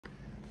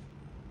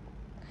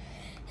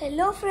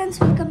Hello friends,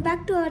 welcome back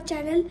to our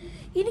channel.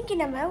 இன்னைக்கு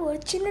நம்ம ஒரு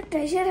சின்ன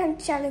treasure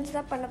hunt challenge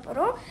தான் பண்ண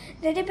போறோம்.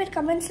 நிறைய பேர்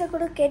கமெண்ட்ஸ்ல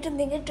கூட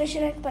கேட்டிருந்தீங்க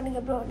treasure hunt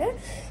பண்ணுங்க ப்ரோன்னு.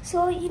 சோ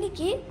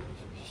இன்னைக்கு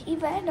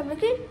இவ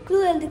நமக்கு க்ளூ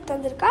எழுதி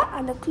தந்திருக்கா.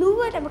 அந்த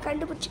க்ளூவை நம்ம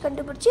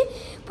கண்டுபிடிச்சு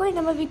போய்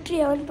நம்ம விக்டரி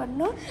earn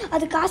பண்ணனும்.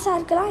 அது காசா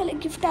இருக்கலாம் இல்ல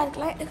gift-ஆ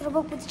இருக்கலாம். எனக்கு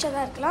ரொம்ப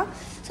பிடிச்சதா இருக்கலாம்.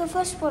 சோ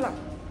ஃபர்ஸ்ட் போலாம்.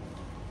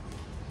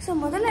 சோ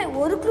முதல்ல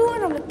ஒரு க்ளூ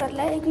நமக்கு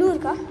தரல. க்ளூ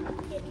இருக்கா?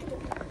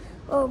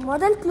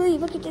 முதல் க்ளூ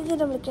இவகிட்டேருந்து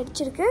நம்மளுக்கு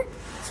கிடைச்சிருக்கு.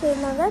 ஸோ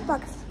நாங்கள்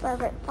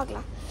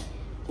பார்க்கலாம்.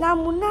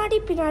 நான் முன்னாடி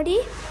பின்னாடி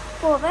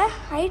போவேன்,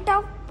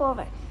 ஹைட்டாக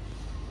போவேன்.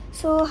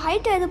 ஸோ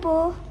ஹைட்டாக எது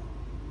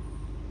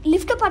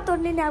லிஃப்ட்டை பார்த்த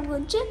உடனே ஞாபகம்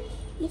வந்துச்சு,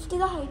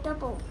 லிஃப்ட்டு தான் ஹைட்டாக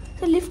போவோம்.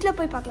 ஸோ லிஃப்ட்டில்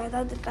போய் பார்க்கலாம்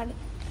ஏதாவது இருக்கான்னு.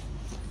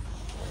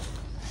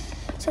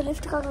 ஸோ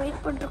லிஃப்ட்டுக்காக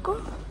வெயிட்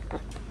பண்ணிருக்கோம்.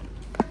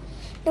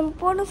 நம்ம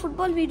போன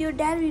ஃபுட்பால் வீடியோ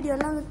டேர்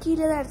வீடியோலாம் அங்கே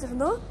கீழே தான்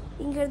எடுத்துருந்தோம்.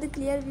 இங்கேருந்து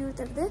கிளியர் வியூ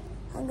தருது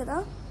அங்கே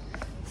தான்.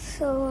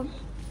 ஸோ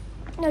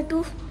நான்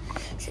 2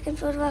 second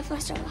floor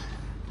first.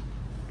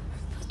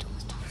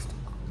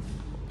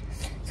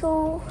 So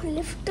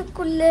lift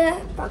குள்ள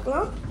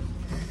பார்க்கலாம்.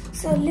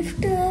 So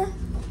lift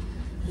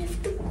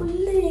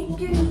குள்ள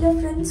எங்க இல்ல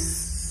फ्रेंड्स.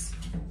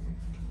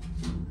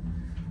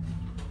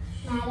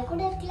 மேல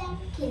கூட இருக்கலாம்,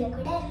 கீழ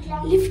கூட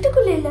இருக்கலாம். lift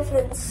குள்ள இல்ல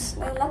फ्रेंड्स.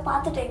 நல்லா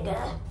பார்த்துட்டேங்க.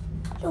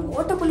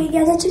 ஓட்டக்குள்ள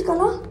எங்கயாவது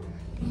வச்சிருக்கானா?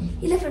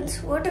 இல்ல फ्रेंड्स,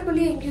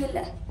 ஓட்டக்குள்ள எங்கயும்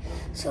இல்ல.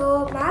 So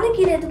மேல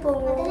கீழ எது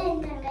போகும்? அதெல்லாம்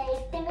எங்கங்க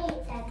எட்டவே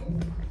எட்டாது.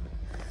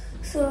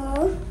 So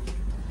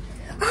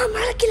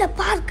மேலே கீழே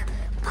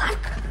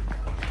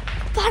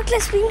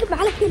பார்க்கில் ஸ்விங்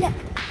மேலே கீழே.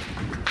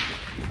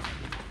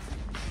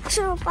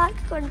 ஸோ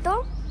பார்க்குக்கு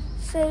வந்துட்டோம்.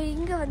 ஸோ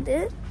இங்கே வந்து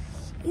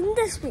இந்த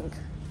ஸ்விங்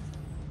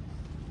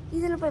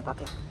இதில் போய்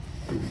பார்க்கலாம்.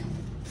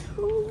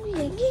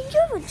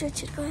 எங்கெங்கேயோ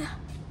வச்சுருக்கோம்.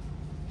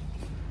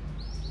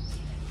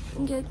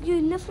 இங்கே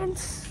எங்கேயும் இல்லை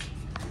ஃப்ரெண்ட்ஸ்.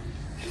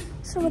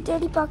 ஸோ நம்ம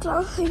தேடி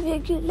பார்க்கலாம். இங்கே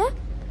எங்கேயும் இல்லை.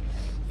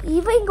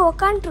 இவன் இங்கே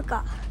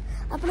உக்காண்ட்ருக்கா.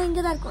 அப்புறம்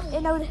இங்கே தான் இருக்கும்.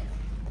 என்ன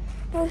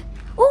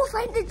ஒரு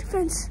ஃபைண்ட் இட்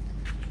ஃப்ரெண்ட்ஸ்.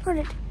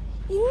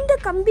 இந்த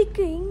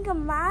கம்பிக்கு இங்கே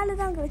மேலே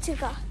தான் அங்கே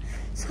வச்சிருக்கா.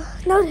 ஸோ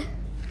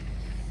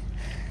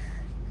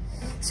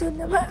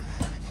நம்ம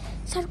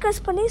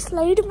சர்க்கஸ் பண்ணி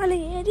ஸ்லைடு மேலே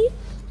ஏறி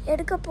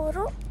எடுக்க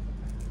போகிறோம்.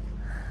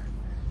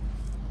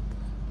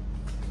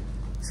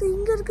 ஸோ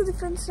இங்கே இருக்குது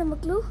ஃப்ரெண்ட்ஸ் நம்ம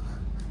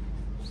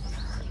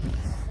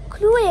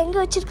க்ளூவை எங்கே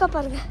வச்சிருக்கா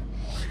பாருங்க.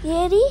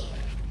 ஏறி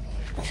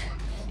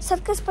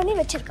சர்க்கஸ் பண்ணி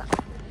வச்சிருக்கா.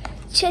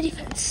 சரி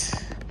ஃப்ரெண்ட்ஸ்,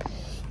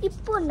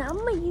 இப்போ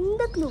நம்ம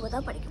இந்த க்ளூவை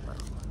தான் படிக்க போகிறோம்.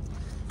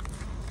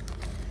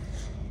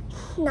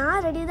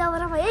 நான் ரெடி தான்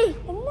வரேன்.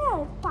 என்ன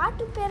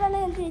பாட்டு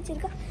பேரெல்லாம் எழுதி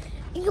வச்சிருக்கா.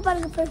 இங்கே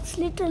பாருங்கள் ஃப்ரெண்ட்ஸ்,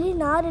 லிட்ரலி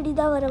நான் ரெடி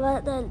தான் வரவா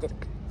தான்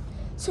எழுதிருக்கு.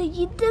 ஸோ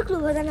இந்த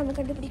க்ளூவை தான் நம்ம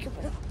கண்டுபிடிக்க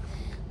போகிறோம்.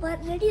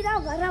 ரெடி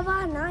தான் வரவா,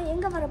 நான்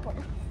எங்கே வர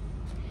போகிறேன்?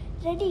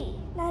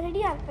 நான்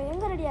ரெடியாக இருப்பேன்.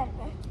 எங்கே ரெடியாக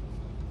இருப்பேன்?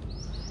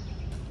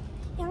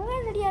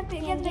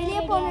 எங்கேயாவது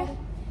வெளியே போகணும்.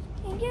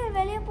 எங்கேயாவது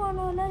வெளியே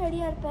போகணுன்னா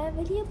ரெடியாக இருப்பேன்.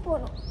 வெளியே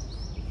போகணும்.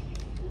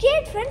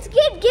 கேட் ஃப்ரெண்ட்ஸ்,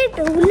 கேட்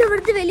உள்ளே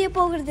வருது வெளியே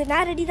போகிறது.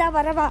 நான் ரெடி தான்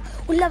வரவா,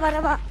 உள்ளே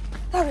வரவா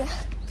வாங்க.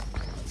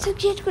 ஸோ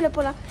கேட்டுக்குள்ளே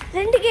போகலாம்.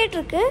 2 கேட்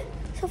இருக்குது.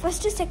 ஸோ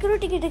ஃபஸ்ட்டு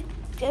செக்யூரிட்டி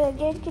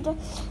கேட் கிட்ட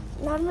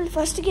நார்மல்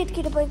ஃபஸ்ட்டு கேட்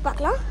கிட்ட போய்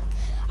பார்க்கலாம்.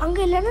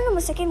 அங்கே இல்லைன்னா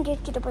நம்ம செகண்ட்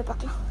கேட் கிட்ட போய்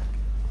பார்க்கலாம்.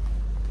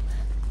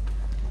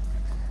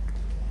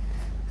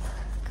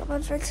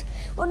 கமான் ஃப்ரெண்ட்ஸ்,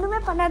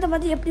 ஒன்றுமே பண்ணாத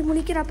மாதிரி எப்படி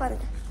முழிக்கிறா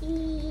பாருங்க.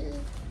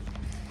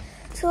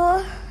 ஸோ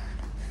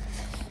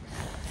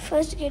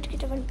ஃபர்ஸ்ட் கேட்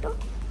கிட்ட வந்துட்டோம்.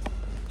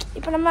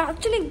 இப்போ நம்ம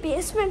ஆக்சுவலி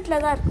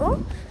பேஸ்மெண்ட்டில் தான் இருக்கோம்.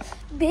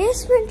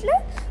 பேஸ்மெண்ட்டில்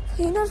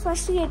இன்னொரு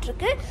ஃபர்ஸ்ட் கேட்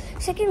இருக்குது,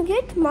 செகண்ட்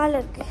கேட் மேலே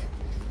இருக்குது.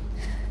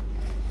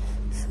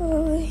 ஸோ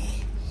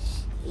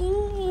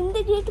இந்த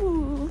கேட்டு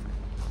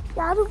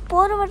யாரும்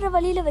போகிற வர்ற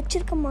வழியில்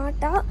வச்சுருக்க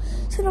மாட்டா.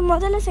 ஸோ நம்ம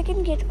முதல்ல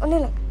செகண்ட் கேட் ஒன்றும்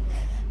இல்லை.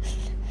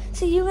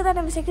 ஸோ இவங்க தான்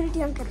நம்ம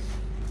செக்யூரிட்டி அங்கிள்.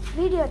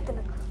 வீடியோ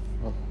எடுத்துருக்கோம்.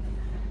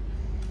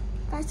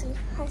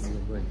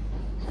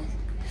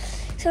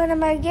 ஸோ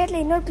நம்ம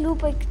கேட்டில் இன்னொரு க்ளூ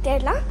போய்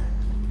தேடலாம்.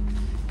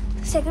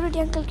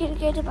 செக்யூரிட்டி அங்கிள் கிட்ட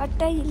கேட்டு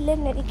பார்த்தா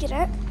இல்லைன்னு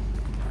நினைக்கிறேன்.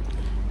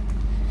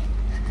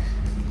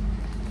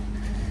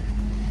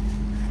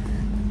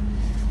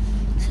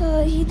 ஸோ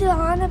இது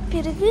ஆன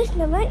பிறகு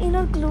நம்ம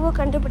இன்னொரு க்ளூவை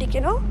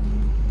கண்டுபிடிக்கணும்.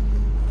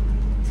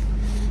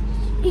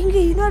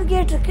 இங்கே இன்னொரு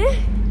கேட் இருக்குது.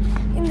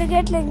 இந்த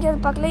கேட்டில்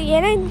எங்கேயாவது பார்க்கல.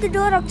 ஏன்னா இந்த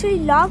டோர் ஆக்சுவலி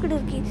லாக்டு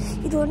இருக்கு.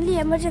 இது ஒன்லி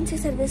எமர்ஜென்சி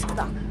சர்வீஸ்க்கு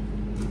தான்.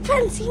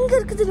 ஃப்ரெண்ட்ஸ், இங்கே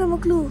இருக்குது நம்ம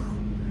க்ளூ.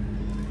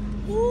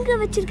 இங்கே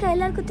வச்சுருக்க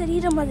எல்லாருக்கும்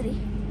தெரிகிற மாதிரி.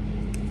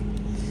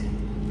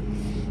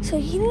 ஸோ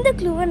இந்த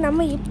க்ளூவை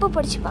நம்ம இப்போ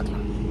படித்து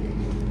பார்க்கலாம்.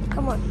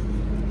 கமான்.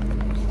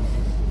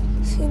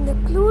 ஸோ இந்த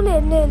க்ளூவில்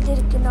என்ன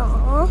எழுதியிருக்குன்னா,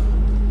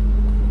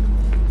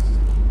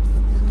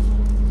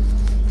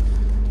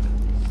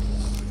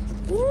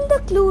 இந்த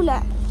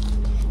க்ளூவில்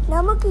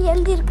நமக்கு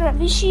எழுதியிருக்கிற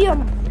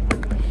விஷயம்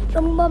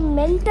ரொம்ப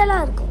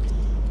மென்டலாக இருக்கும்.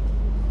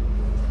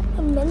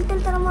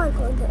 மென்டல் தரமாக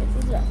இருக்கும்.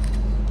 இதில்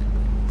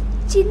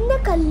சின்ன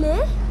கல்,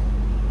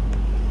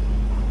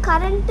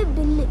 current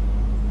bill,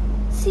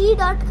 C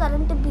dot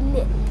current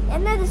bill.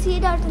 என்ன இது சி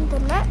டாட்னு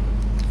தெரியல.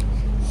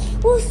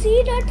 C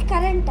dot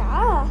கரண்ட்டா?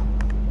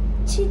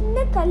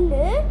 சின்ன கல்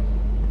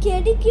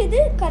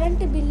கிடைக்கிது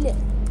current bill.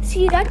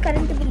 C dot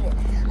current bill.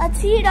 அது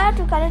சி டாட்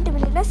கரண்ட்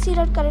பில் இல்லை, சி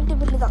டாட் கரண்ட்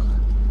பில்லு தான்.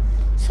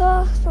 ஸோ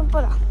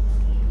போகலாம்.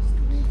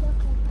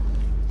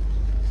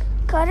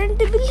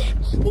 கரண்ட் பில்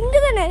இங்கே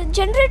தானே,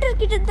 ஜென்ரேட்டர்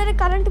கிட்ட தானே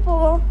கரண்ட்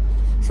போவோம்.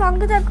 ஸோ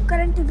அங்கே தான் இருக்கும்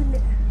கரண்ட்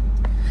பில்லு.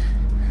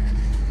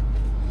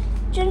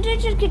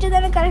 ஜென்ரேட்டர் கிட்ட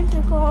தானே கரண்ட்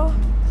இருக்கும்.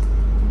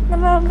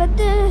 நம்ம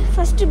வந்து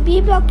ஃபஸ்ட்டு பி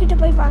பிளாக் கிட்ட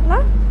போய்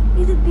பார்க்கலாம்.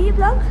 இது பி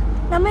பிளாக்,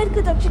 நம்ம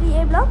இருக்குது ஆக்சுவலி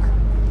ஏ பிளாக்.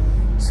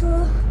 ஸோ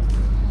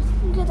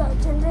இங்கே தான்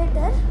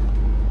ஜென்ரேட்டர்.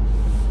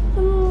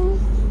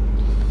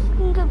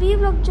 இங்கே பி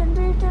பிளாக்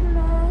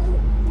ஜென்ரேட்டரில்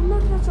உள்ளே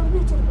சொல்லி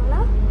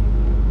வச்சுருக்கோங்களா?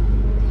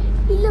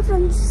 இல்லை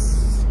ஃப்ரெண்ட்ஸ்,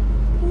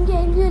 இங்கே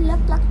எங்கேயும் இல்லை,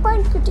 ப்ளக்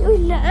பாயிண்ட் கிட்டேயும்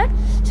இல்லை.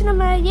 ஸோ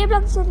நம்ம ஏ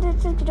பிளாக்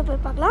ஜென்ரேட்டர் கிட்ட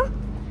போய் பார்க்கலாம்.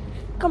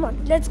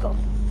 Come on, let's go.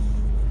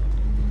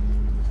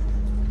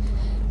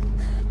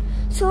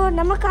 ஸோ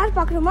நம்ம கார்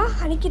பார்க்கணுமா?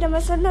 அன்றைக்கி நம்ம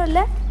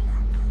சொன்னோம்ல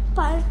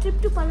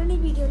ட்ரிப் டு பழனி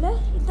வீடியோவில்,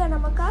 இதுதான்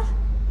நம்ம கார்,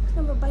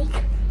 நம்ம பைக்.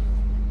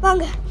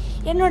 வாங்க,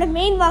 என்னோடய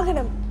மெயின்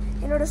வாகனம்,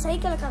 என்னோடய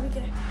சைக்கிளை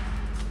காமிக்கிறேன்.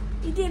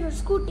 இது என்னோடய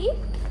ஸ்கூட்டி,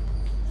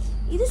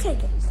 இது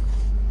சைக்கிள்.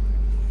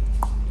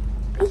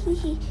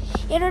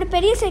 என்னோட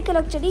பெரிய சைக்கிள்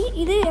ஆக்சுவலி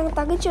இது எங்கள்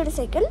தங்கச்சியோட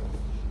சைக்கிள்,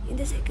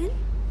 இந்த சைக்கிள்.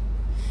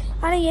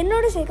 ஆனால்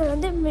என்னோடய சைக்கிள்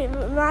வந்து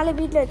மேலே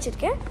வீட்டில்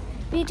வச்சுருக்கேன்,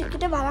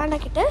 வீட்டுக்கிட்ட வராண்டா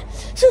கிட்ட.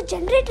 ஸோ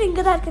ஜென்ரேட்டர்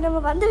இங்கே தான் இருக்குது.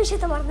 நம்ம வந்த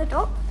விஷயத்த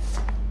மறந்துட்டோம்.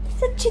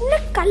 ஸோ சின்ன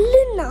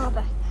கல்லுன்னா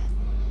அவன்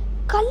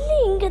கல்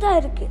இங்கே தான்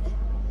இருக்குது.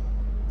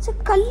 ஸோ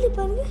கல்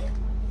பாருங்க,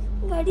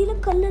 இங்கே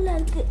அடியில் கல்லெல்லாம்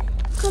இருக்குது.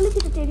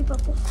 கல்லுக்கிட்ட தேடி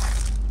பார்ப்போம்.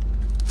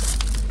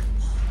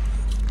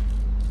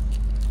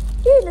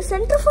 இந்த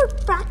சென்டர் ஃபோர்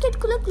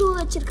ப்ராக்கெட்குள்ளே க்ளூ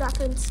வச்சுருக்கா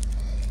ஃப்ரெண்ட்ஸ்.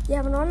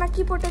 எவனோ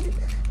நக்கி போட்டது,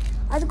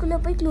 அதுக்குள்ளே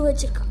போய் க்ளூ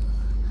வச்சுருக்கான்.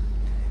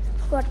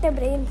 What a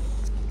brain.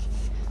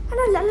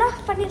 ஆனால் நல்லா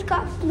பண்ணியிருக்கா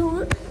க்ளூ.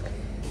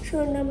 ஸோ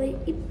நம்ம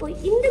இப்போ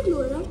இந்த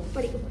க்ளூவை தான்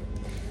படிக்க போகிறோம்.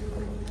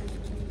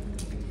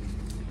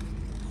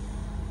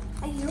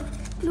 ஐயோ,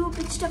 க்ளூ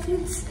பிடிச்சிட்டா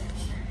ஃப்ரெண்ட்ஸ்.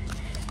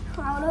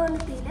 அவ்வளோ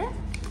ஒன்று தெரியல.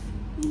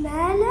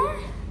 மேலே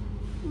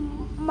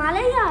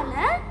மலையால்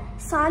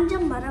சாஞ்ச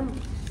மரம்.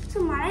 ஸோ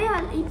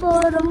மழையால்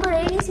இப்போது ரொம்ப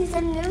ரெய்னி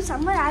சீசன்,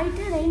 சம்மர்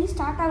ஆகிட்டு ரெய்னி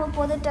ஸ்டார்ட் ஆக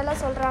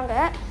போதுட்டெல்லாம் சொல்கிறாங்க.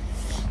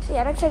 ஸோ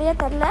எனக்கு சரியாக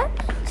தெரில.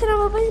 ஸோ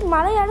நம்ம போய்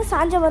மழையால்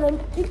சாஞ்ச மரம்.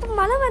 இப்போ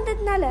மழை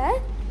வந்ததுனால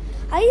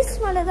ஐஸ்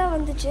மழை தான்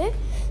வந்துச்சு.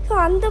 ஸோ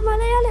அந்த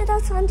மழையால்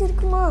ஏதாவது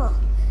சாஞ்சிருக்குமா?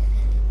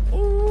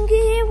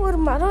 இங்கேயே ஒரு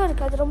மரம்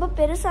இருக்குது, அது ரொம்ப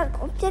பெருசாக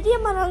இருக்கும். பெரிய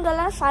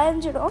மரங்கள்லாம்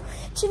சாய்ஞ்சிடும்,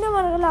 சின்ன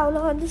மரங்கள்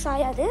அவ்வளோ வந்து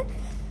சாயாது.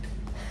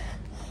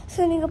 ஸோ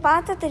நீங்கள்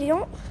பார்த்தா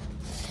தெரியும்,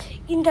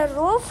 இந்த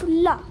ரோ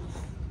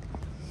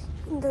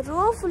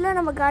ஃபுல்லாக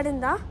நம்ம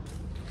கார்டன் தான்.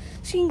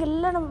 ஸோ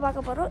இங்கெல்லாம் நம்ம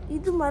பார்க்க போகிறோம்.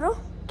 இது மரம்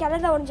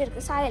கிழங்க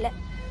உடஞ்சிருக்கு, சாயலை.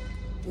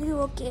 இது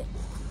ஓகே,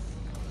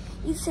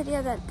 இது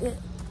சரியாக தான் இருக்குது.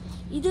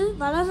 இது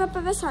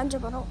வளர்கிறப்பவே சாஞ்ச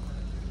மரம்,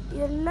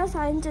 இதெல்லாம்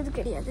சாய்ஞ்சது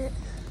கிடையாது.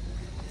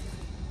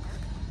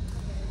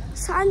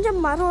 சாஞ்ச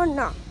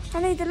மரம்னா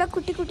ஆனால் இதெல்லாம்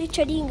குட்டி குட்டி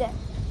செடிங்க.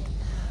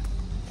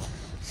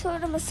 ஸோ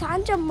நம்ம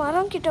சாஞ்ச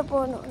மரம் கிட்ட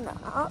போகணுன்னா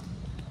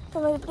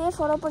நம்ம இப்படியே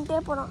ஃபாலோ பண்ணிட்டே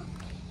போனோம்.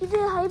 இது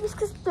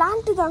ஹைபிஸ்கஸ்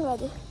பிளான்ட்டு தாங்க,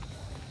 அது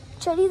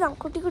செடி தான்,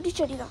 குட்டி குட்டி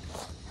செடி தான்.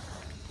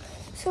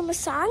 ஸோ நம்ம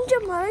சாஞ்ச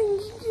மரம்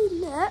இங்கே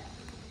இல்லை,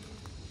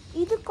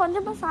 இது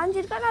கொஞ்சமாக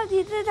சாஞ்சிருக்கு. ஆனால் அது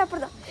இது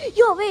அப்படி தான்.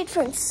 யோ வெயிட்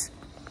ஃப்ரெண்ட்ஸ்,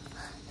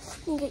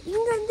 நீங்கள்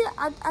இங்கேருந்து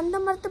அந்த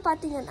மரத்தை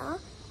பார்த்தீங்கன்னா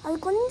அது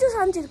கொஞ்சம்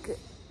சாஞ்சிருக்கு.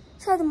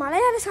 ஸோ அது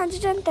மழையால்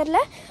சாஞ்சிட்டான்னு தெரில,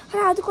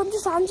 ஆனால் அது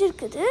கொஞ்சம்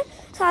சாஞ்சிருக்குது.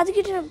 ஸோ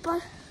அதுக்கிட்ட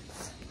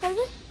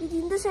பாருங்க, இது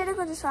இந்த சைடு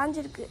கொஞ்சம்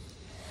சாஞ்சிருக்கு.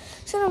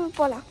 ஸோ நம்ம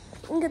போகலாம்,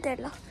 இங்கே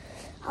தேடலாம்.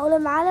 அவ்வளோ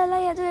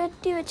மேலெல்லாம் எதுவும்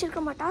எட்டி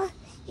வச்சுருக்க மாட்டான்,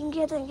 இங்கே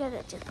எதுவும் எங்கேயாவது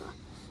வச்சுருக்கலாம்.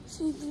 ஸோ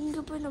இது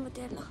இங்கே போய் நம்ம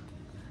தேடலாம்.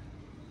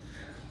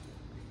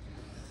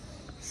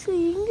 ஸோ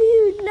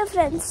இங்கேயும் இல்லை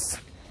ஃப்ரெண்ட்ஸ்.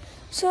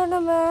 ஸோ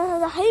நம்ம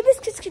அந்த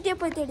ஹைபிஸ்கஸ் கிட்டே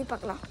போய் தேடி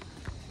பார்க்கலாம்.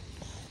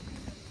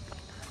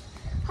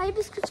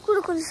 ஹைபிஸ்கஸ் கூட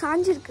கொஞ்சம்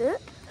சாஞ்சிருக்கு.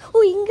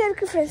 ஓ, இங்கே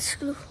இருக்குது ஃப்ரெண்ட்ஸ்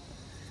க்ளூ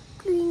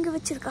இங்கே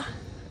வச்சுருக்கா.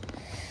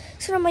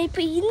 ஸோ நம்ம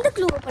இப்போ இந்த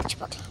க்ளூவை படித்து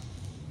பார்க்கலாம்.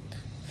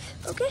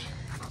 ஓகே,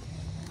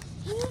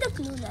 இந்த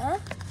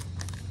க்ளூவில்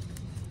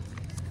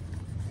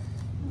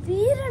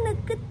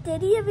வீரனுக்கு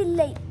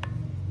தெரியவில்லை,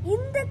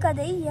 இந்த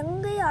கதை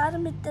எங்கே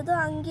ஆரம்பித்ததோ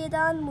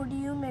அங்கேதான்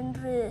முடியும்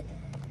என்று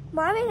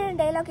மாவீரன்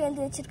டைலாக்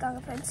எழுதி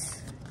வச்சுருக்காங்க ஃப்ரெண்ட்ஸ்.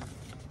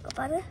 இப்போ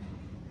பாரு,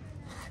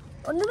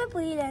 ஒன்றுமே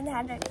புரியல அந்த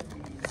ஹேண்ட்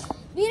ரைட்டிங்.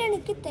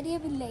 வீரனுக்கு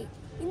தெரியவில்லை,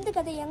 இந்த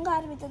கதை எங்கே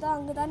ஆரம்பித்ததோ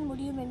அங்கே தான்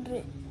முடியும்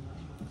என்று.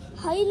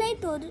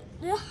 ஹைலைட்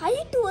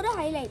ஒரு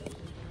ஹைலைட்.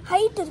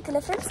 ஹைட் இருக்குல்ல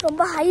ஃப்ரெண்ட்ஸ்,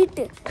 ரொம்ப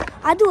ஹைட்டு,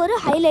 அது ஒரு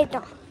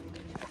ஹைலைட்டாக.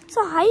 ஸோ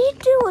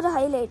ஹைட்டு ஒரு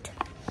ஹைலைட்.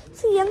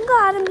 ஸோ எங்கே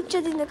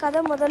ஆரம்பித்தது இந்த கதை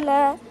முதல்ல?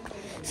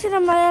 ஸோ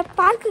நம்ம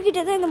பார்க்கு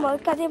கிட்டே தான் இந்த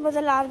கதையை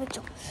முதல்ல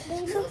ஆரம்பித்தோம்.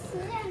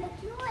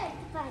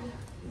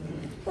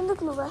 எந்த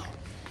க்ளூவை?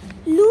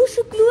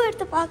 லூஸு க்ளூ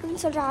எடுத்து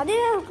பார்க்குன்னு சொல்கிறேன். அதே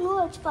க்ளூவை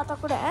வச்சு பார்த்தா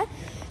கூட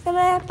நம்ம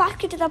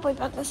பார்க் கிட்ட தான் போய்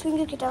பார்க்கலாம்.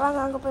 ஸ்விங்கர் கிட்ட வாங்க,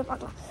 அங்கே போய்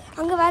பார்க்கலாம்.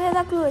 அங்கே வேறு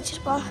ஏதாவது க்ளூ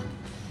வச்சுருப்பா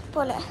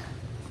போல்,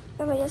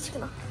 நம்ம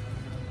யோசிக்கலாம்.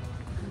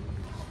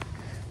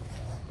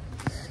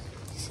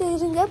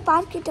 சரிங்க,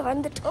 பார்க் கிட்ட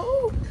வந்துட்டோம்.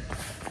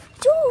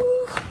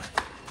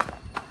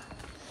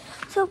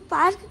 ஸோ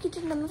பார்க்கு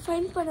கிட்ட நம்ம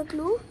ஃபைண்ட் பண்ண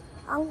க்ளூ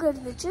அங்கே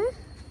இருந்துச்சு,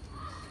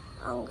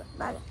 அங்கே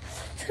மேலே.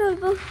 ஸோ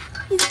இப்போ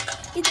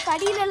இது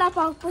கடியிலலாம்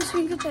பார்ப்போம்,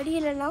 ஸ்விங்கு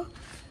கடியிலலாம்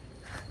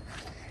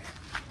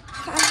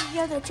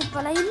எங்கேயாவது வச்சுட்டு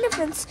போகலாம். இல்லை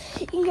ஃப்ரெண்ட்ஸ்,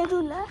 இங்கே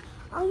எதுவும் இல்லை,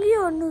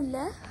 அங்கேயும் ஒன்றும்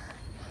இல்லை.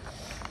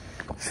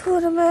 ஸோ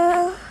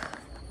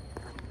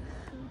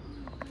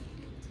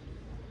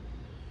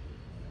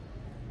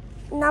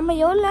நம்ம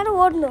எவ்வளோ நேரம்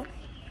ஓடணும்,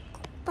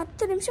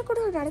 10 நிமிஷம்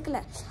கூட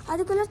நடக்கலை,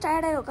 அதுக்குள்ளே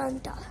டயர்டாகி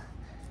உட்காந்துட்டா.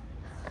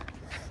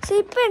 ஸோ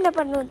இப்போ என்ன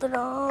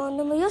பண்ணுறதுனா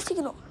நம்ம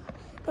யோசிக்கணும்.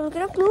 நம்மளுக்கு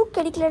என்ன க்ளூ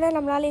கிடைக்கலன்னா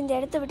நம்மளால் இந்த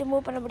இடத்த விட்டு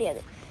மூவ் பண்ண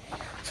முடியாது.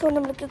 ஸோ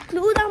நம்மளுக்கு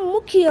க்ளூ தான்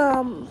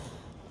முக்கியம்.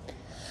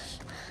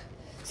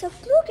 ஸோ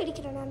க்ளூ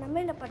கிடைக்கலன்னா நம்ம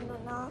என்ன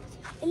பண்ணணும்னா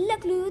எல்லா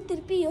க்ளூவும்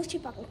திருப்பி யோசிச்சு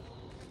பார்க்கணும்.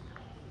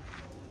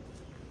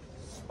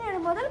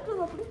 முதல் க்ளூ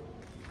அப்படி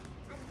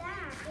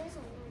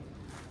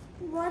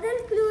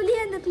முதல் க்ளூலேயே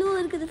அந்த க்ளூ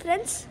இருக்குது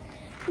ஃப்ரெண்ட்ஸ்.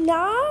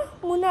 நான்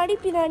முன்னாடி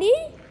பின்னாடி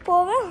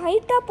போவேன்,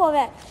 ஹைட்டாக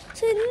போவேன்.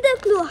 ஸோ இந்த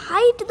க்ளூ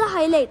ஹைட்டு தான்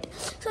ஹைலைட்.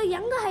 ஸோ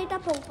எங்கே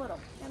ஹைட்டாக போக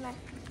போகிறோம் நம்ம?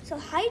 ஸோ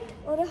ஹைட்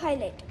ஒரு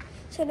ஹைலைட்.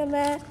 ஸோ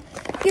நம்ம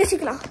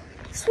யோசிக்கலாம்.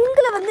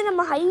 ஸ்விங்கில் வந்து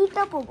நம்ம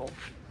ஹைட்டாக போவோம்.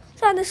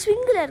 ஸோ அந்த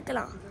ஸ்விங்கில்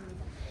இருக்கலாம்.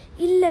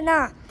 இல்லைன்னா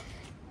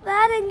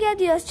வேறு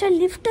எங்கேயாவது யோசிச்சா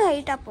லிஃப்ட்டு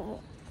ஹைட்டாக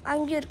போவோம்,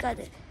 அங்கேயும்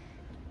இருக்காது.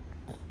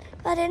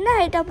 வேறு என்ன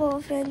ஹைட்டாக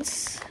போவோம் ஃப்ரெண்ட்ஸ்?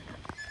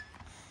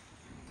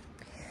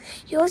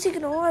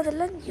 யோசிக்கணும்.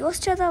 அதெல்லாம்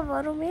யோசிச்சா தான்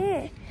வருமே.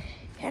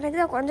 எனக்கு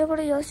தான் கொஞ்சம்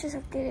கூட யோசிச்ச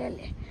சக்தி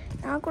இல்லை.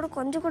 நான் கூட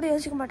கொஞ்சம் கூட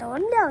யோசிக்க மாட்டேன்.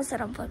 ஒன்லி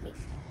அவசரம் ஃபார் மீ.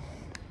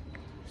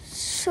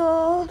 ஸோ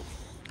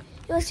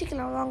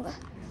யோசிக்கலாம் வாங்க.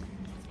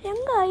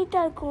 எங்கே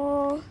ஹைட்டாக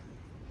இருக்கும்?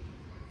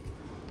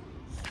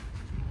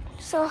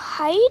 ஸோ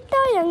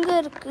ஹைட்டாக எங்கே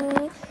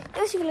இருக்குது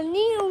யோசிக்கலாம்.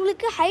 நீங்கள்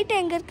உங்களுக்கு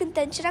ஹைட்டாக எங்கே இருக்குதுன்னு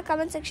தெரிஞ்சுன்னா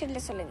கமெண்ட்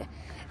செக்ஷனில் சொல்லுங்கள்,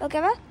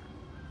 ஓகேவா?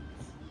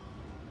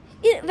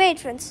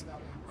 வெயிட் ஃப்ரெண்ட்ஸ்,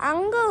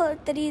 அங்கே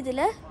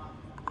தெரியுதுல,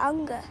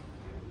 அங்கே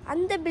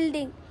அந்த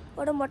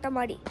பில்டிங்கோட மொட்டை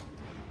மாடி.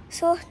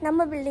 ஸோ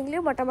நம்ம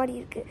பில்டிங்லேயும் மொட்டை மாடி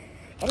இருக்குது,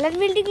 எல்லா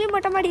பில்டிங்லேயும்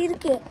மொட்டை மாடி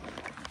இருக்குது.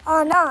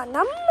 ஆனால்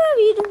நம்ம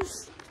வீடு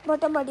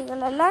மொட்டை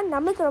மாடிகள் எல்லாம்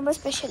நமக்கு ரொம்ப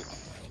ஸ்பெஷல்.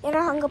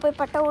 ஏன்னா அங்கே போய்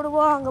பட்டை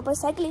விடுவோம், அங்கே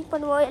போய் சைக்கிளிங்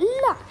பண்ணுவோம்.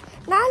 எல்லாம்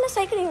நானும்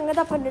சைக்கிளிங் அங்கே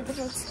தான் பண்ணுறது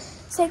ஃப்ரெண்ட்ஸ்.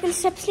 சைக்கிள்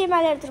ஸ்டெப்ஸ்லேயே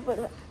மேலே எடுத்துகிட்டு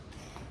போயிடுவேன்.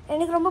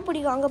 எனக்கு ரொம்ப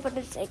பிடிக்கும் அங்கே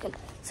பண்ணுறது சைக்கிள்.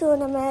 ஸோ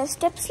நம்ம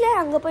ஸ்டெப்ஸில்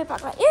அங்கே போய்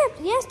பார்க்கலாம்.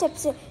 ஏன்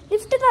ஸ்டெப்ஸு?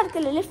 லிஃப்ட்டு தான்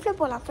இருக்குல்ல, லிஃப்ட்டில்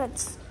போகலாம்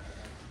ஃப்ரெண்ட்ஸ்.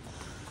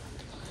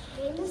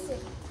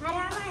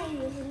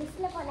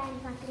 லிஃப்ட்டில்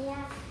போகலான்னு பார்க்குறியா?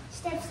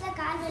 ஸ்டெப்ஸில்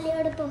கால்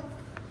வலியோட போ.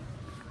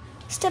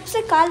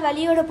 ஸ்டெப்ஸை கால்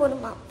வலியோட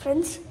போகணுமா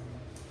ஃப்ரெண்ட்ஸ்?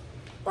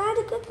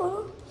 அதுக்கு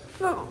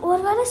போகணும்.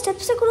 ஒரு வேளை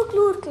ஸ்டெப்ஸை கூட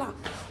க்ளூ இருக்கலாம்.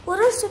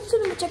 ஒரு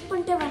ஸ்டெப்ஸும் நம்ம செக்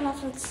பண்ணிட்டே வரலாம்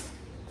ஃப்ரெண்ட்ஸ்.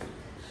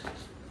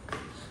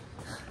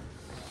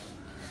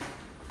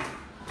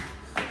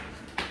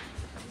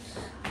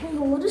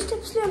 ஒரு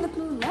ஸ்டெப்ஸ்லேயும் அந்த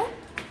க்ளூ இல்லை.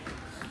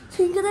 ஸோ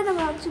இங்கே தான்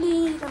நம்ம ஆக்சுவலி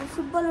நம்ம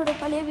ஃபுட்பாலோட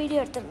பழைய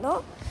வீடியோ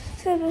எடுத்திருந்தோம்.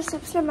 ஸோ இந்த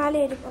ஸ்டெப்ஸில்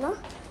மேலே ஏறி போகலாம்.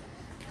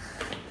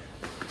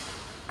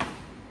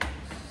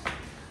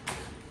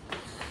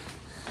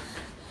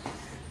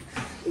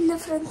 இல்லை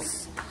ஃப்ரெண்ட்ஸ்,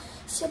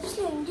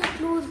 ஸ்டெப்ஸில் எங்கேயும்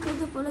க்ளூ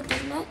இருக்கிறது போல்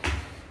தெரியல.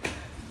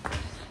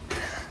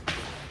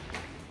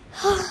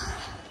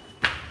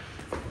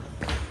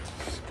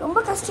 ரொம்ப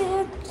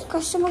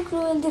கஷ்டமாக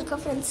க்ளூ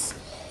எழுதியிருக்கேன் ஃப்ரெண்ட்ஸ்.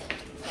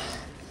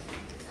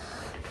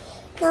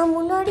 நான்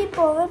முன்னாடி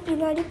போவேன்,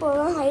 பின்னாடி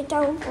போவேன்,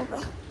 ஹைட்டாகவும்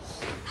போவேன்.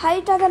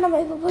 ஹைட்டாக தான் நம்ம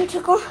இப்போ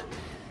போயிட்டுருக்கோம்.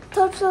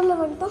 3rd ஃப்ளோரில்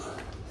வந்துட்டோம்.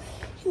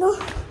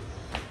 இன்னும்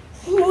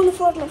 3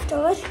 ஃப்ளோர் லெஃப்ட்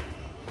ஓவர்.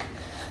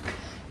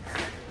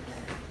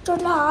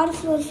 டோட்டலாக 6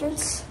 ஃப்ளோர்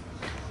ஃப்ரெண்ட்ஸ்.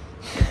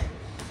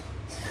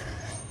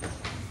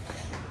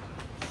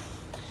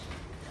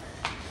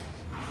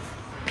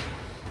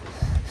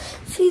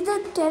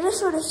 இதுதான்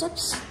டெரஸோட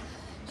ஸ்டெப்ஸ்.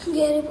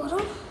 இங்கே ஏறி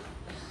போகிறோம்.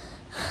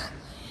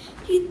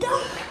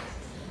 இதுதான்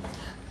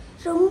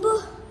ரொம்ப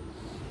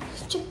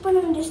செக் பண்ண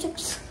வேண்டிய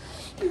ஸ்டெப்ஸ்.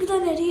 இங்கே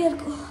தான் நிறைய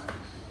இருக்கும்.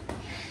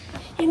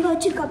 எங்கே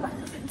வச்சுருக்கா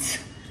பாருங்க ஃப்ரெண்ட்ஸ்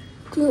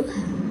க்ளூ.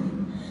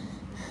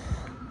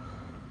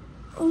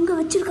 அங்கே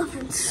வச்சுருக்கா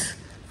ஃப்ரெண்ட்ஸ்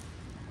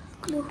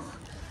க்ளூ.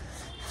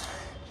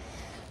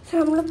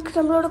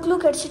 நம்மளோட க்ளூ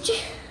கிடச்சிச்சு.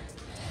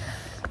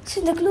 ஸோ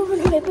இந்த க்ளூ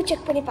நம்ம எப்போ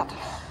செக் பண்ணி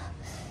பார்க்கலாம்.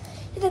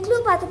 இந்த க்ளூ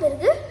பார்த்த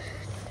பிறகு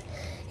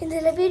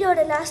இந்த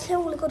வீடியோட லாஸ்ட்டில்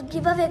உங்களுக்கு ஒரு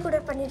கிவ் அவே கூட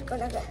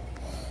பண்ணியிருக்கோம் நாங்கள்.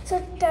 ஸோ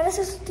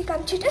டெரஸை சுற்றி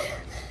காமிச்சிட்டு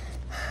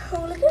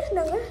உங்களுக்கு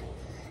நாங்கள்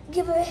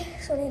கிவ் அவே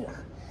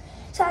சொல்லிடலாம்.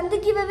 ஸோ அந்த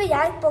கிவ் அவே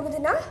யாருக்கு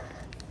போகுதுன்னா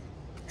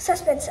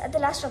suspense at the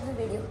last of the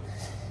video.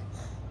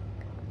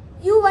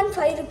 You one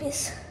 5 rupees.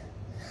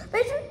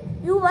 Wait,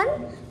 you one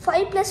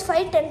 5 +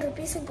 5 10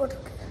 rupees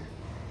போட்டிருக்கு.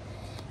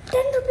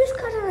 10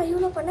 rupeesக்காக நான்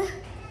இவ்வளோ பண்ணேன்.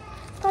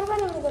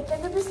 பரவாயில்ல, உங்களுக்கு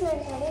 10 rupeesல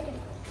எனக்கு நிறைய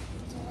கிடைக்கும்.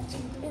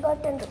 We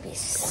got 10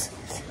 rupees.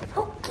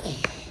 ஓகே,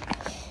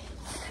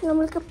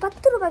 நம்மளுக்கு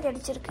 10 ரூபாய்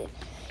கிடச்சிருக்கு.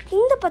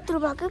 இந்த 10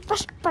 ரூபாய்க்கு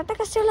பட்ட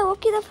கஷ்டம் இல்லை.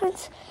 ஓகே தான்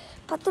ஃப்ரெண்ட்ஸ்,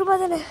 10 ரூபா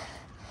தானே.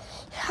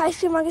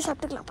 ஐஸ்கிரீம் வாங்கி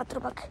சாப்பிட்டுக்கலாம் 10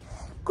 ரூபாய்க்கு.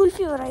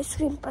 குல்ஃபி ஒரு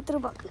ஐஸ்கிரீம் 10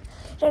 ரூபாய்க்கு,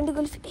 2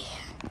 குல்ஃபி.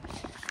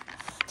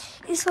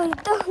 ஸோ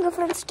இதுதான் உங்கள்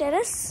ஃப்ரெண்ட்ஸ்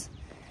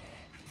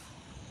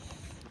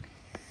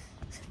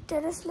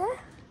டெரஸில்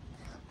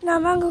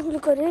நான் வாங்க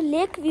உங்களுக்கு ஒரு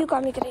லேக் வியூ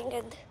காமிக்கிறேன்.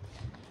 இங்கேருந்து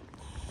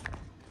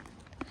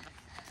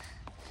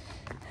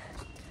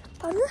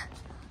பாருங்க,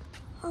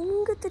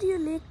 அங்கே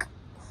தெரியும் லேக்.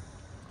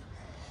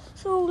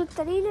 ஸோ உங்களுக்கு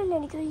தெரியலன்னு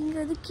நினைக்கிறேன். இங்கே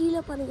வந்து கீழே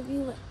பாருங்கள்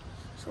வியூவை,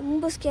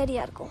 ரொம்ப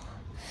ஸ்கேரியாக இருக்கும்.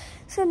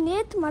 ஸோ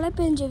நேற்று மழை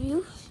பெஞ்ச வியூ,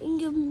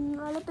 இங்கே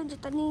மழை பெஞ்ச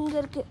தண்ணி இங்கே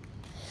இருக்குது.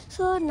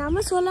 ஸோ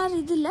நம்ம சோலார்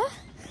இது இல்லை,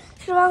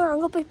 சரி வாங்க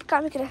அங்கே போய்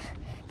காமிக்கிறேன்.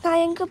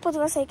 நான் எங்கே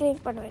பொதுவாக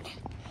சைக்கிளிங் பண்ணுவேன்.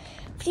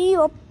 ஃப்ரீ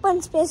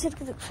ஓப்பன் ஸ்பேஸ்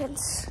இருக்குது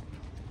ஃப்ரெண்ட்ஸ்.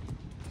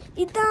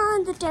 இதுதான்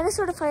இந்த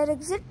டெரஸோட ஃபயர்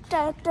எக்ஸிட்.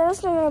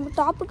 டெரஸில் நம்ம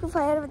டாப்புக்கு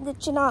ஃபயர்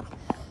வந்துச்சுன்னா,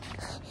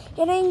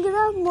 ஏன்னா இங்கே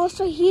தான்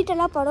மோஸ்ட்டாக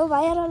ஹீட்டெல்லாம் படும்,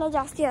 வயரெல்லாம்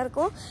ஜாஸ்தியாக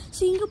இருக்கும்.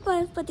 ஸோ இங்கே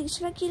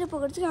பார்த்திங்கன்னா கீழே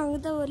போகிறதுக்கு அங்கே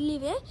தான் ஒரு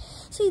லீவே.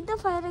 ஸோ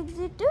இதுதான் ஃபயர்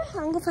எக்ஸிட்டு.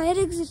 அங்கே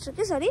ஃபயர் எக்ஸிட்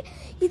இருக்குது. சாரி,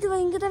 இது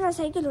இங்கே தான் நான்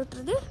சைக்கிள்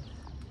ஓட்டுறது.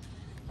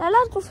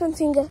 நல்லாயிருக்கும்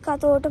ஃப்ரெண்ட்ஸ் இங்கே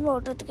காற்று ஓட்டமாக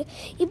ஓட்டுறதுக்கு.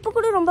 இப்போ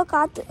கூட ரொம்ப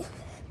காற்று.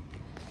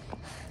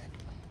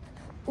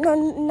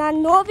 நான்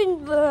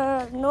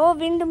நோ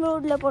விண்ட்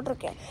மூடில்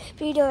போட்டிருக்கேன்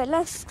வீடியோ.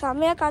 எல்லாம்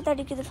செம்மையாக காற்று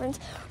அடிக்குது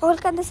ஃப்ரெண்ட்ஸ்.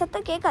 உங்களுக்கு அந்த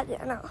சத்தம் கேட்காது.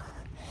 ஆனால்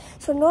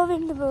ஸோ நோ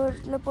விண்ட்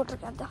மூடில்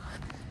போட்டிருக்கேன். அதான்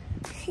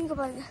இங்கே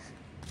பாருங்கள்,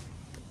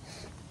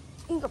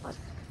 இங்கே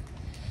பாருங்கள்.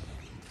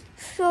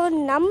 ஸோ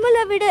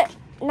நம்மளை விட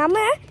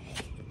நம்ம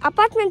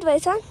அப்பார்ட்மெண்ட்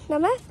வைஸாக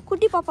நம்ம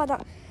குட்டி பாப்பா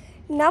தான்.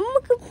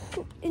 நமக்கு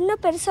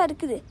இன்னும் பெருசாக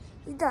இருக்குது.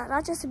 இதுதான்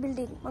ராட்சசி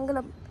பில்டிங்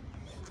மங்களம்.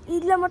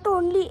 இதில் மட்டும்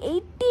ஒன்லி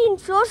 18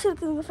 ஃப்ளோர்ஸ்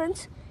இருக்குதுங்க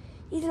ஃப்ரெண்ட்ஸ்.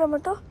 இதில்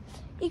மட்டும்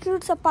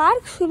includes a park,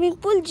 swimming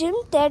pool, gym,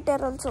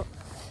 theatre also.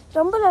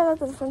 ரொம்ப நல்லா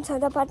இருக்குது ஃப்ரெண்ட்ஸ்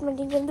அந்த அப்பார்ட்மெண்ட்.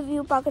 இங்கேருந்து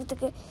வியூ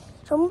பார்க்குறதுக்கு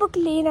ரொம்ப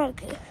க்ளீனாக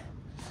இருக்குது.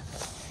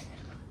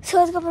 ஸோ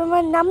அதுக்கப்புறமா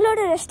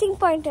நம்மளோட ரெஸ்டிங்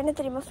பாயிண்ட் என்ன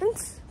தெரியுமா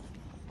ஃப்ரெண்ட்ஸ்?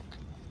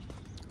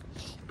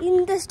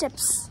 இந்த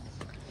ஸ்டெப்ஸ்.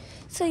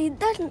 ஸோ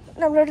இதுதான்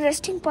நம்மளோட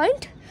ரெஸ்டிங்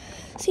பாயிண்ட்.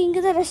 ஸோ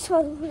இங்கே தான்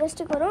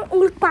ரெஸ்ட்டுக்கு வரும்.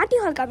 உங்களுக்கு பார்ட்டி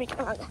ஹால்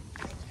காமிக்கலாம் வாங்க.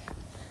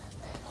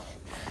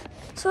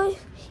 So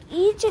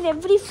each and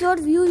every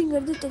floor view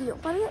இங்கேருந்து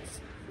தெரியும் பாருங்கள்.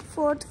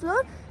 4th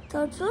floor,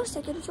 3rd floor,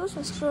 2nd floor,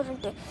 1st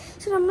ஃப்ளோர்ன்ட்டு.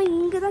 So நம்ம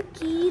இங்கே தான்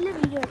கீழே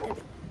வீடியோ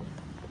எடுத்தது,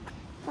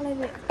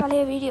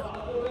 பழைய வீடியோ.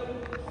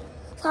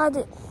 ஸோ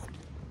அது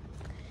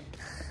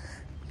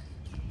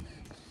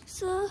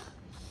ஸோ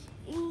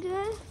இங்கே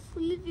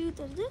ஃபுல்லி வியூ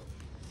தருது.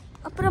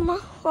 அப்புறமா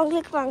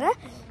உங்களுக்கு வாங்க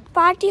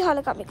பார்ட்டி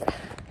ஹாலை காமிக்கிறேன்.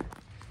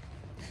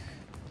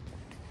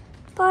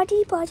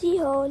 Party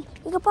hall.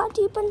 இங்கே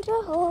பார்ட்டி பண்ணுற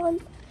ஹால்.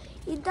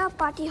 இதுதான்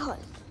பார்ட்டி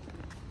ஹால்.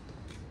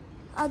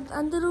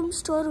 அந்த ரூம்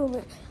ஸ்டோர்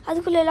ரூமு.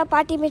 அதுக்குள்ளே எல்லாம்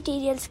பார்ட்டி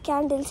மெட்டீரியல்ஸ்,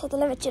 கேண்டில்ஸ்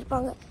அதெல்லாம்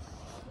வச்சுருப்பாங்க.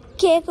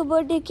 கேக்கு,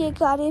 பர்த்டே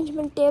கேக்கு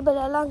அரேஞ்ச்மெண்ட் டேபிள்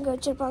எல்லாம் அங்கே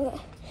வச்சுருப்பாங்க.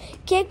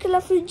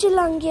 கேக்கெல்லாம்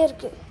ஃப்ரிட்ஜெல்லாம் அங்கேயே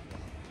இருக்குது.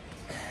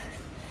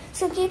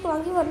 ஸோ கேக்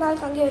வாங்கி ஒரு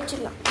நாளுக்கு அங்கேயே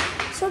வச்சிடலாம்.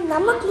 ஸோ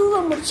நம்ம க்ளூவை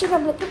முடிச்சு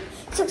நம்மளுக்கு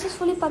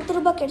சக்ஸஸ்ஃபுல்லி 10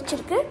 ரூபாய்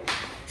கிடச்சிருக்கு.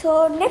 ஸோ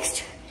நெக்ஸ்ட்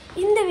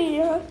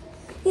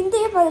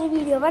இதே மாதிரி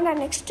வீடியோவை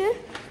நான் நெக்ஸ்ட்டு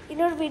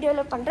இன்னொரு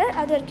வீடியோவில் பண்ணுறேன்.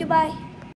 அது வரைக்கும் பாய்.